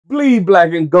Bleed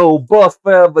black and gold, buff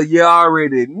forever. You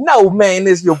already know, man.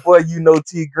 It's your boy,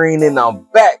 YouKnowTGreen, and I'm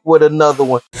back with another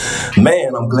one.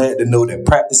 Man, I'm glad to know that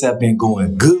practice have been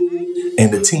going good,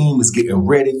 and the team is getting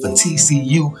ready for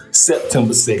TCU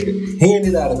September 2nd. Hearing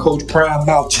it out of Coach Prime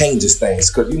mouth changes things,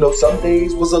 because, some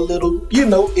days was a little,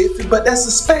 iffy, but that's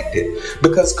expected,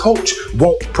 because Coach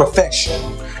want profession.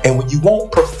 And when you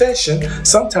want profession,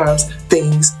 sometimes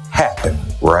things happen,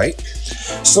 right?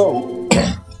 So,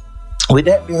 with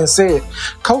that being said,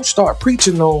 Coach started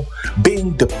preaching on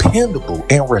being dependable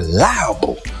and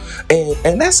reliable.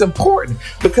 And that's important,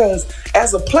 because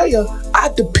as a player, I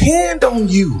depend on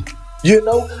you.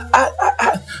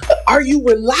 Are you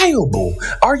reliable?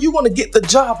 Are you going to get the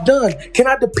job done? Can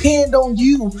I depend on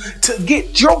you to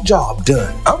get your job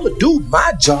done? I'm going to do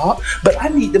my job, but I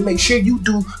need to make sure you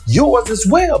do yours as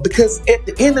well, because at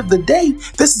the end of the day,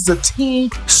 this is a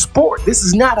team sport. This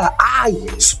is not an I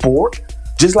sport.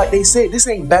 Just like they said, this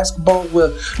ain't basketball where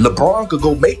LeBron could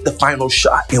go make the final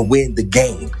shot and win the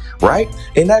game, right?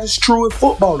 And that is true in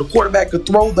football. The quarterback could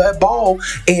throw that ball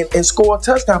and score a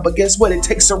touchdown, but guess what? It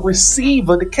takes a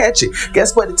receiver to catch it.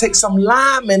 Guess what? It takes some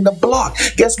linemen to block.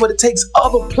 Guess what? It takes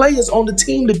other players on the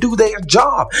team to do their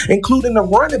job, including the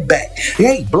running back.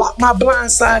 Hey, block my blind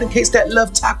side in case that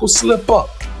left tackle slip up.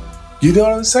 You know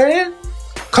what I'm saying?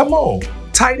 Come on,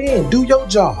 tight end, do your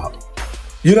job.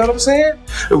 You know what I'm saying?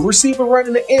 A receiver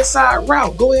running the inside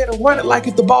route, go ahead and run it like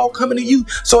if the ball coming to you,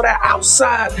 so that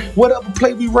outside, whatever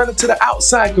play we run it to the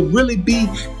outside could really be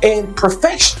in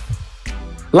perfection.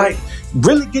 Like,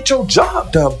 really get your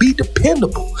job done. Be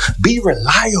dependable. Be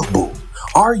reliable.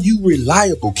 Are you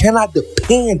reliable? Can I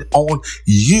depend on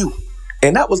you?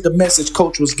 And that was the message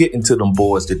Coach was getting to them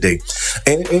boys today.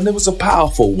 And it was a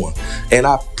powerful one. And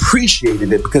I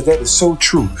appreciated it, because that is so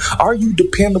true. Are you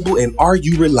dependable and are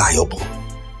you reliable?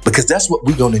 Because that's what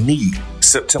we're going to need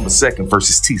September 2nd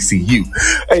versus TCU.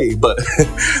 Hey, but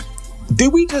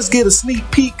did we just get a sneak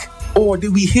peek? Or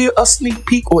did we hear a sneak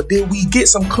peek? Or did we get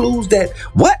some clues that,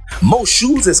 what? More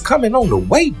shoes is coming on the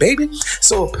way, baby.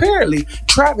 So apparently,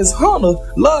 Travis Hunter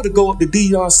loved to go up to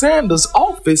Deion Sanders'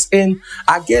 office and,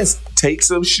 I guess, take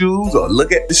some shoes or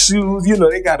look at the shoes.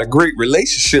 They got a great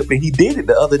relationship. And he did it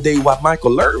the other day while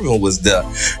Michael Irvin was there.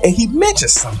 And he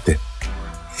mentioned something.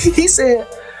 He said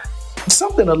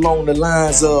something along the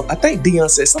lines of, I think Deion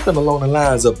said something along the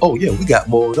lines of, oh yeah, we got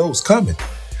more of those coming.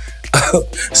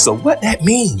 So what that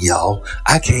mean, y'all?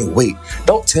 I can't wait.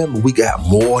 Don't tell me we got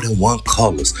more than one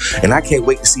colors. And I can't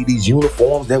wait to see these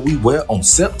uniforms that we wear on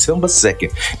September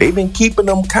 2nd. They've been keeping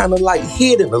them kind of like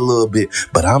hidden a little bit,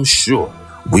 but I'm sure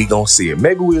we gonna see it.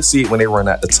 Maybe we'll see it when they run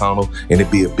out the tunnel, and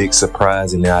it'll be a big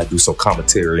surprise, and then I'll do some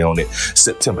commentary on it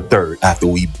September 3rd after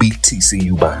we beat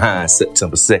TCU behind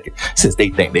September 2nd, since they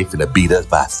think they finna beat us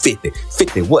by 50.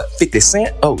 50 what? 50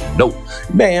 cents? Oh, no.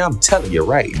 Man, I'm telling you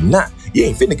right now, you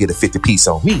ain't finna get a 50 piece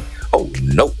on me. Oh,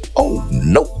 no. Oh,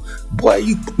 no. Boy,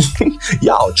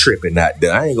 y'all tripping out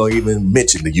there. I ain't gonna even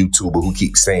mention the YouTuber who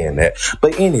keeps saying that.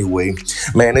 But anyway,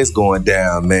 man, it's going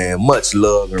down, man. Much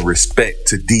love and respect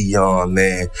to Deion,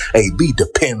 man. Hey, be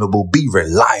dependable, be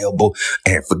reliable,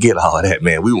 and forget all that,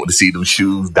 man. We want to see them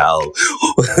shoes, dog.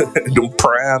 Them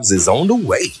primes is on the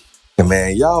way. And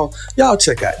man, y'all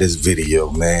check out this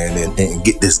video, man, and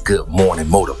get this good morning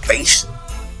motivation.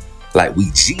 Like we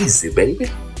Jeezy,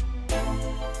 baby.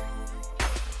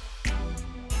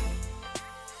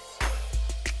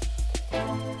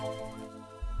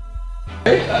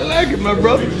 Hey, I like it, my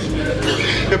brother.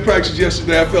 In practice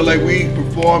yesterday, I felt like we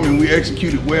performed and we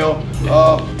executed well.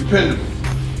 Dependable.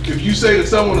 If you say that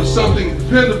someone is something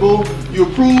dependable, you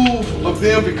approve of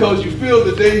them because you feel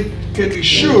that they can be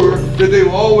sure that they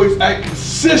will always act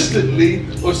consistently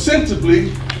or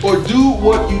sensibly or do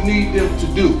what you need them to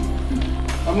do.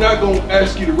 I'm not going to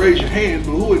ask you to raise your hand,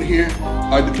 but who in here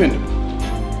are dependable?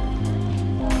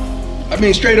 I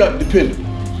mean, straight up dependable.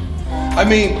 I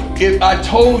mean, if I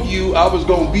told you I was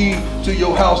going to be to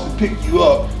your house to pick you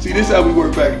up, see, this is how we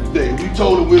work back in the day. We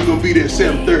told them we were going to be there at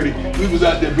 7:30. We was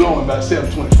out there blowing by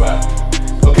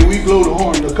 7:25. Okay, we blew the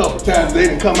horn a couple times. They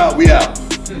didn't come out, we out.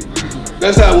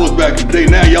 That's how it was back in the day.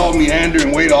 Now y'all meander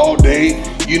and wait all day,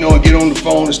 and get on the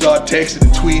phone and start texting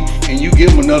and tweet, and you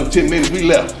give them another 10 minutes, we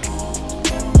left.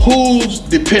 Who's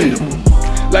dependable?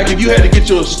 Like if you had to get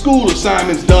your school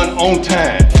assignments done on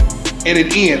time, and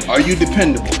at the end, are you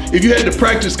dependable? If you had to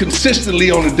practice consistently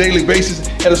on a daily basis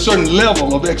at a certain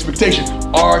level of expectation,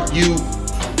 are you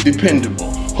dependable?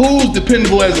 Who's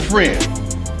dependable as a friend?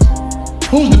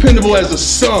 Who's dependable as a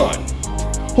son?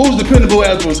 Who's dependable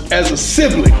as a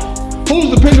sibling?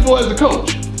 Who's dependable as a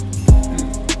coach?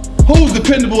 Who's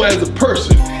dependable as a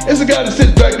person? It's a guy that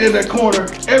sits back there in that corner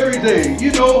every day,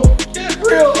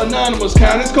 real anonymous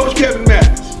kind is Coach Kevin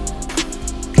Mathis.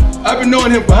 I've been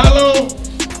knowing him for how long?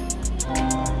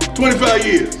 25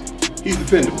 years. He's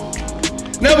dependable.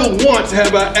 Never once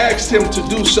have I asked him to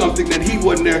do something that he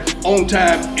wasn't there on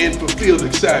time and fulfilled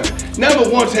excitement. Never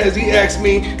once has he asked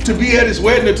me to be at his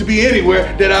wedding or to be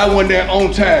anywhere that I wasn't there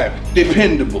on time.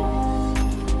 Dependable.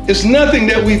 It's nothing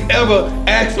that we've ever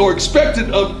asked or expected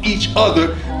of each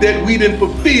other that we didn't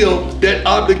fulfill that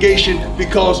obligation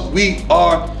because we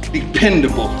are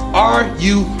dependable. Are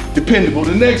you dependable?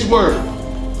 The next word,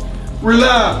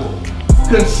 reliable.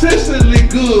 Consistently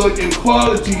good in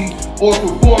quality or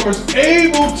performance,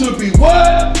 able to be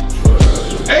what?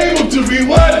 Trusted. Able to be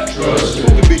what? Trusted.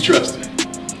 Who can be trusted?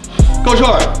 Coach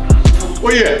Hart,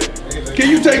 where you at? Can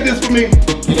you take this for me?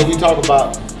 You know, we talk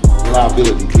about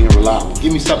reliability, being reliable.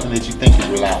 Give me something that you think is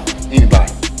reliable.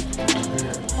 Anybody?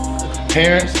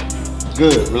 Parents?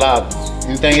 Good, reliable.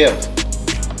 Anything else?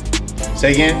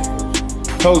 Say again?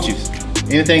 Coaches?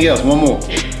 Anything else? One more.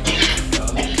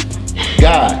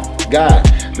 God.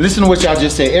 Listen to what y'all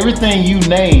just said. Everything you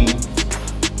named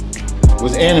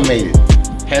was animated,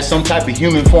 had some type of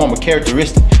human form or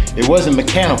characteristic. It wasn't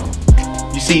mechanical.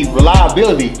 You see,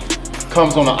 reliability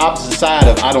comes on the opposite side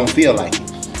of I don't feel like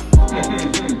it.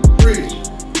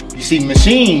 You see,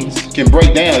 machines can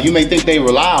break down. You may think they're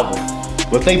reliable,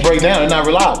 but if they break down, they're not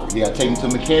reliable. You gotta take them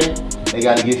to a mechanic, they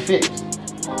gotta get fixed.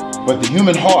 But the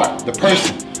human heart, the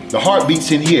person, the heart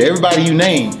beats in here. Everybody you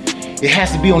name, it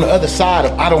has to be on the other side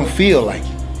of I don't feel like it.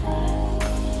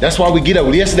 That's why we get up.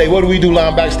 Well, yesterday, what do we do?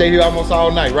 Lying back, stay here almost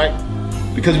all night, right?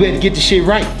 Because we had to get the shit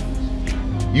right.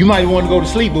 You might want to go to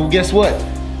sleep, but guess what?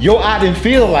 Your I didn't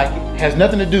feel like it has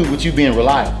nothing to do with you being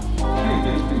reliable.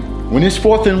 When it's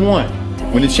 4th and 1,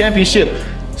 when the championship,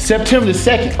 September the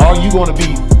 2nd, are you going to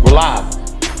be reliable?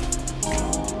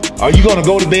 Are you going to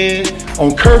go to bed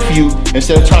on curfew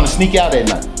instead of trying to sneak out at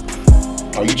night?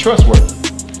 Are you trustworthy?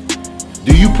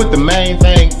 Do you put the main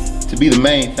thing to be the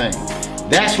main thing?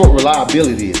 That's what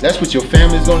reliability is. That's what your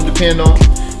family is going to depend on.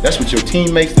 That's what your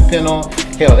teammates depend on.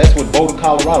 Hell, that's what Boulder,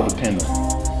 Colorado depend on.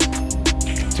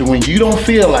 So when you don't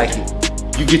feel like it,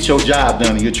 you get your job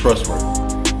done and you're trustworthy.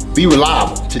 Be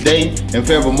reliable today and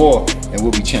forevermore, and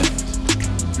we'll be champions.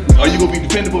 Are you going to be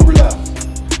dependable or reliable?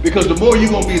 Because the more you're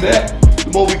going to be that,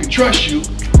 the more we can trust you.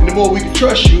 And the more we can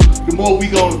trust you, the more we're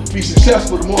going to be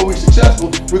successful. The more we're successful,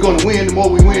 we're going to win. The more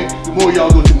we win, the more y'all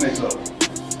go to the next level.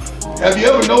 Have you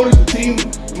ever noticed the team,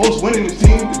 the most winningest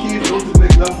team, the kids go to the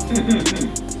next level?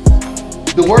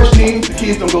 The worst team, the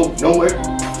kids don't go nowhere.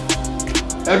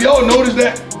 Have y'all noticed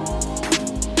that?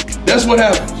 That's what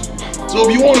happens. So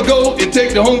if you want to go and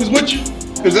take the homies with you,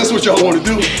 because that's what y'all want to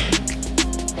do,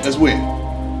 let's win.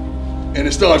 And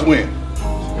it starts win.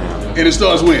 And it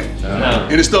starts win.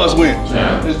 And it starts win.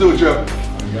 Let's do it, Trevor.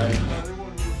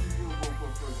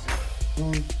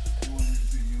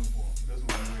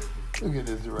 Look at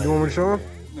this right. You want me to show him?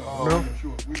 No?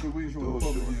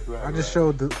 I just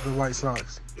showed the white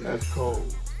socks. That's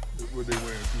cold. That's what they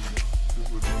wearing too. That's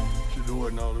what they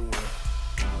Jordan all they wearing.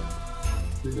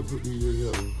 They can put these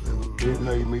together. And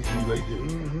now you make these like this. You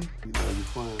know,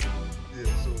 you're fine.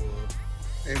 Yeah, so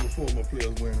and before my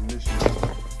players wearing them this year.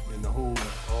 And the whole,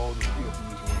 all the skill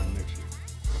position wearing them next year.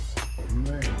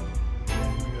 Man. We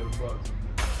had a box.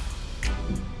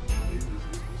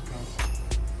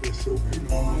 It's so big. You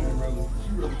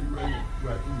rather be right here.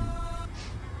 Right here.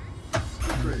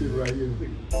 Sit right here.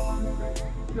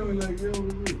 You know, like, yo,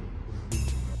 what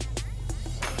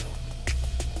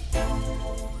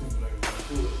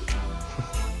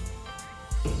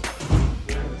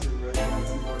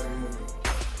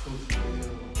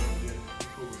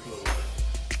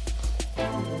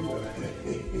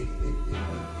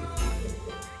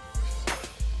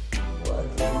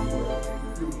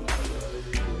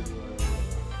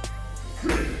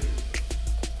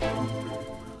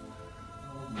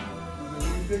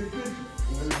take a picture.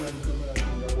 When everybody come out,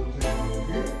 I want to take one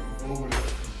here, over there.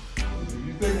 If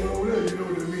you take one over there, you know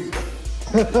what that means.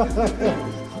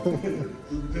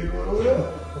 If you take one over there,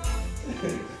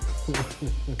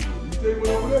 you take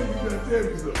one over there, you gotta tell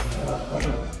me something.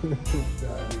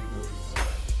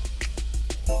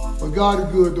 But God is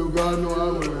good though. God know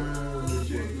I'm around.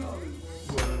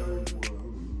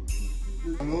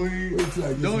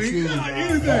 Don't eat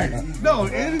anything. No,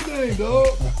 anything, dog.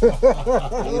 Man,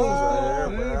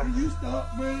 can you stop,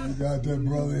 man? You got that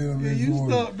brother in Can you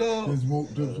stop, dog?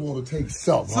 Just want to take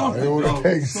something. Something, They want dog. to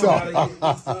take something.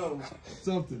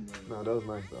 Something, man. No, that was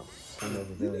nice though. I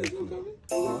never done it.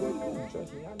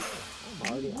 Trust me, I know.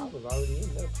 I was already in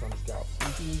there trying to scout.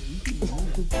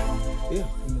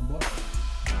 Yeah, in the box.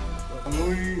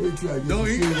 Don't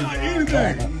eat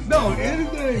anything. No,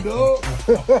 anything, dog.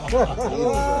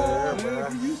 Man,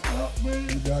 can you stop, man?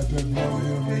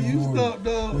 Can you stop,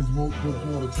 dog? Just want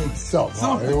to take something.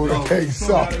 Something. They want to take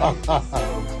something.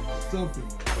 Something.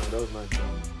 Those nice.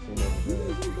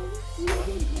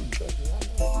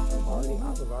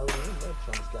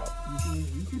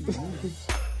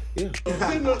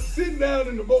 Sitting down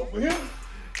in the boat for him.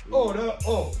 Oh, that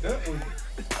was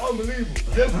unbelievable.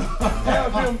 Just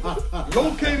have him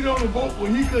located on the boat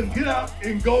where he couldn't get out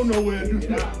and go nowhere and do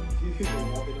that.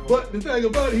 But the thing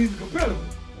about it, he's a competitor.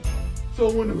 So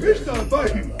when the fish start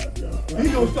biting, he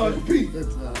gonna start to pee.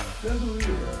 That's what it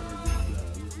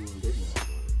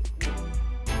is.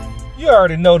 You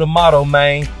already know the motto,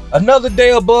 man. Another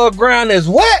day above ground is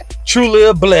what? Truly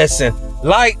a blessing.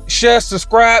 Like, share,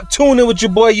 subscribe, tune in with your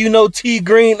boy,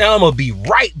 YouKnowTGreen, and I'm gonna be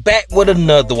right back with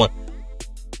another one.